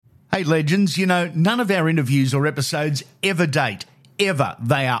Hey, legends, you know, none of our interviews or episodes ever date. Ever.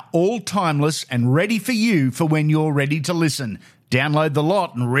 They are all timeless and ready for you for when you're ready to listen. Download the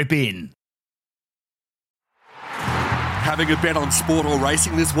lot and rip in. Having a bet on sport or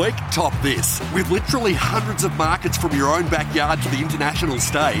racing this week? Top this. With literally hundreds of markets from your own backyard to the international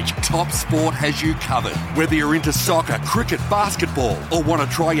stage, Top Sport has you covered. Whether you're into soccer, cricket, basketball, or want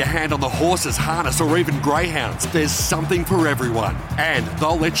to try your hand on the horses, harness, or even greyhounds, there's something for everyone. And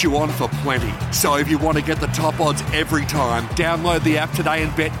they'll let you on for plenty. So if you want to get the top odds every time, download the app today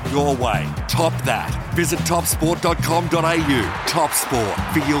and bet your way. Top that. Visit topsport.com.au. Top Sport.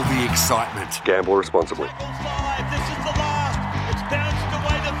 Feel the excitement. Gamble responsibly. This is the last. It's bounced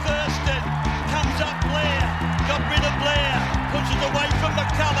away to Thurston. Comes up Blair. Got rid of Blair. Pushes away from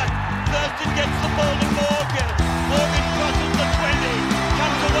McCulloch. Thurston gets the ball to Morgan. Morgan crosses the 20.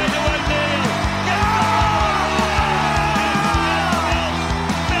 Comes away to O'Neill. Gets the ball.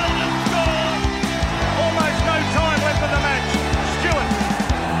 Melton scores. Almost no time left in the match. Stewart.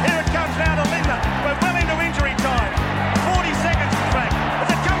 Here it comes now to Linda. We're well into injury time. 40 seconds in fact.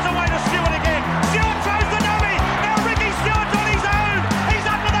 As it comes away to Stewart again. Stewart throws the dummy. Now Ricky Stewart's on his own. He's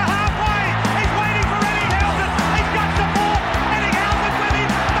up to the halfway. He's waiting for Eddinghausen. He's got support. Eddinghausen with him.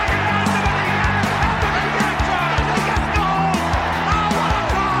 Back it goes to Eddinghausen. He gets tries. He gets goals. Oh, what a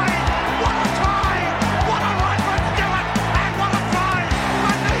try. What a try. What a run from Stewart. And what a try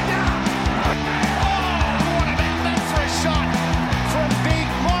from Liga. Oh, what about that for a shot from Big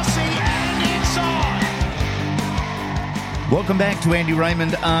Mossy and inside. Welcome back to Andy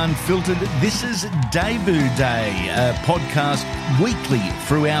Raymond Unfiltered. This is Debut Day, a podcast weekly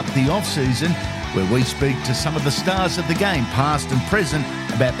throughout the off-season where we speak to some of the stars of the game, past and present,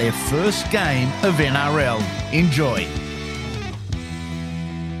 about their first game of NRL. Enjoy.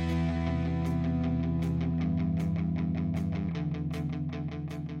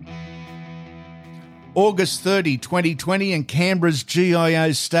 August 30, 2020 in Canberra's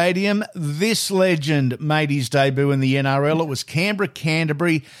GIO Stadium. This legend made his debut in the NRL. It was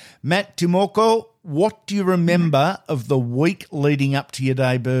Canberra-Canterbury. Matt Timoko, what do you remember of the week leading up to your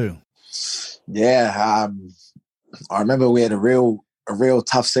debut? Yeah, I remember we had a real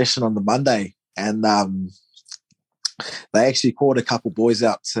tough session on the Monday, and they actually called a couple boys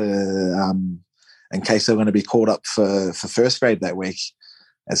out to in case they were going to be called up for first grade that week.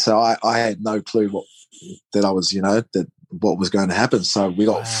 And so I had no clue what was going to happen. So we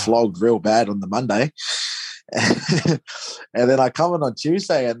got flogged real bad on the Monday. And then I come in on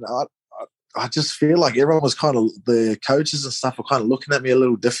Tuesday, and I just feel like everyone was the coaches and stuff were kind of looking at me a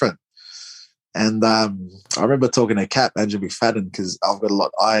little different. And I remember talking to Cap, Andrew McFadden, because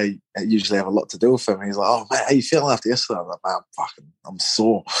I usually have a lot to do with him. He's like, "Oh, man, how you feeling after yesterday?" I'm like, "Man, I'm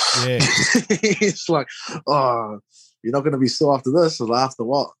sore." Yeah. He's like, "Oh, you're not going to be sore after this." I was like, "After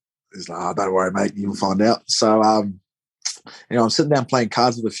what?" He's like, "Oh, don't worry, mate. You'll find out." So, I'm sitting down playing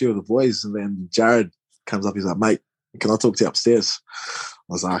cards with a few of the boys, and then Jared comes up. He's like, "Mate, can I talk to you upstairs?"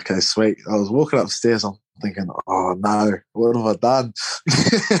 I was like, "Okay, sweet." I was walking upstairs. I'm thinking, "Oh no, what have I done?"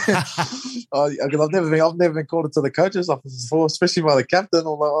 Because I've never been called into the coach's office before, especially by the captain. I'm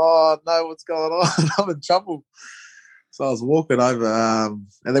like, "Oh no, what's going on?" I'm in trouble. So I was walking over,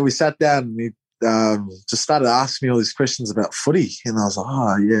 and then we sat down, and he just started asking me all these questions about footy, and I was like,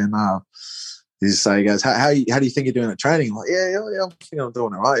 "Oh yeah, no." He goes, how do you think you're doing at training? I'm like, yeah, I think I'm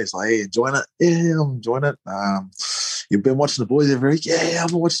doing it right. He's like, "Hey, you enjoying it?" "Yeah, I'm enjoying it." "You've been watching the boys every week?" "Yeah, I've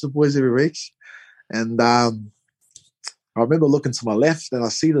been watching the boys every week." And I remember looking to my left, and I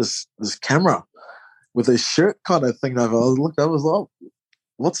see this camera with this shirt kind of thing over. I was like,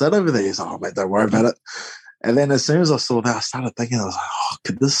 "What's that over there?" He's like, "Oh, mate, don't worry about it." And then as soon as I saw that, I started thinking, I was like, "Oh,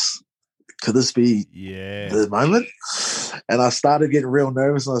 could this be the moment?" And I started getting real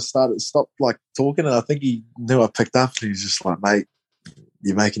nervous, and I stopped talking, and I think he knew I picked up, and he was just like, "Mate,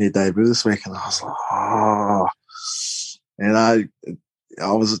 you're making your debut this week." And I was like, "Oh," and I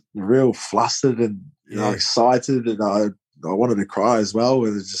was real flustered and excited, and I wanted to cry as well.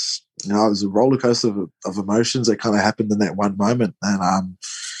 It was just, it was a roller coaster of emotions that kind of happened in that one moment. And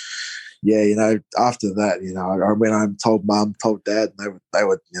after that, I went home, told Mum, told Dad, and they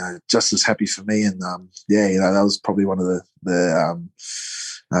were just as happy for me. And that was probably one of the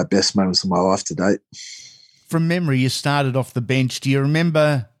best moments of my life to date. From memory, you started off the bench. Do you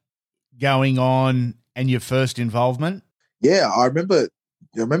remember going on and your first involvement? Yeah, I remember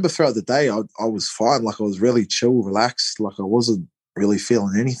throughout the day, I was fine. Like, I was really chill, relaxed. Like, I wasn't really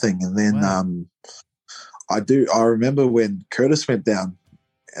feeling anything. And then I remember when Curtis went down,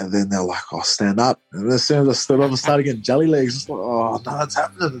 and then they're like, "Oh, stand up." And as soon as I stood up, I started getting jelly legs. Just like, "Oh, no, it's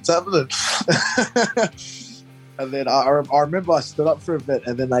happening. And then I remember I stood up for a bit,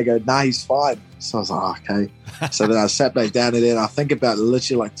 and then they go, "Nah, he's fine." So I was like, oh, "Okay." So then I sat back down, and then I think about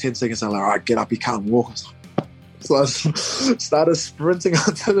literally like 10 seconds. I'm like, "All right, get up, you can't walk." I was like, so I started sprinting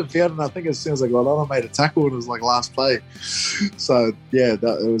onto the field, and I think as soon as I got on, I made a tackle, and it was like last play. So yeah,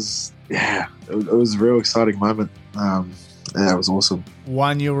 it was a real exciting moment. Yeah, it was awesome.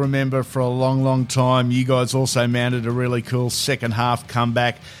 One you'll remember for a long, long time. You guys also mounted a really cool second half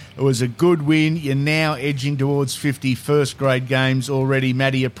comeback. It was a good win. You're now edging towards 50 first grade games already.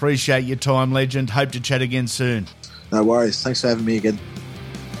 Matty, appreciate your time, legend. Hope to chat again soon. No worries. Thanks for having me again.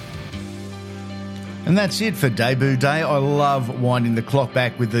 And that's it for Debut Day. I love winding the clock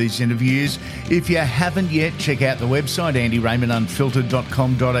back with these interviews. If you haven't yet, check out the website,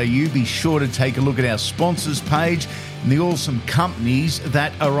 andyraymondunfiltered.com.au. Be sure to take a look at our sponsors page and the awesome companies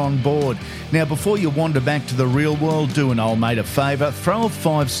that are on board. Now, before you wander back to the real world, do an old mate a favour. Throw a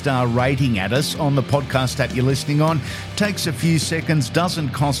 5-star rating at us on the podcast app you're listening on. Takes a few seconds, doesn't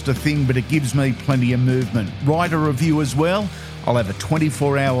cost a thing, but it gives me plenty of movement. Write a review as well. I'll have a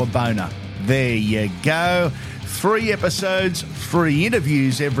 24-hour boner. There you go. 3 episodes, 3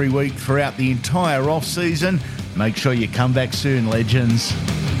 interviews every week throughout the entire off-season. Make sure you come back soon, legends.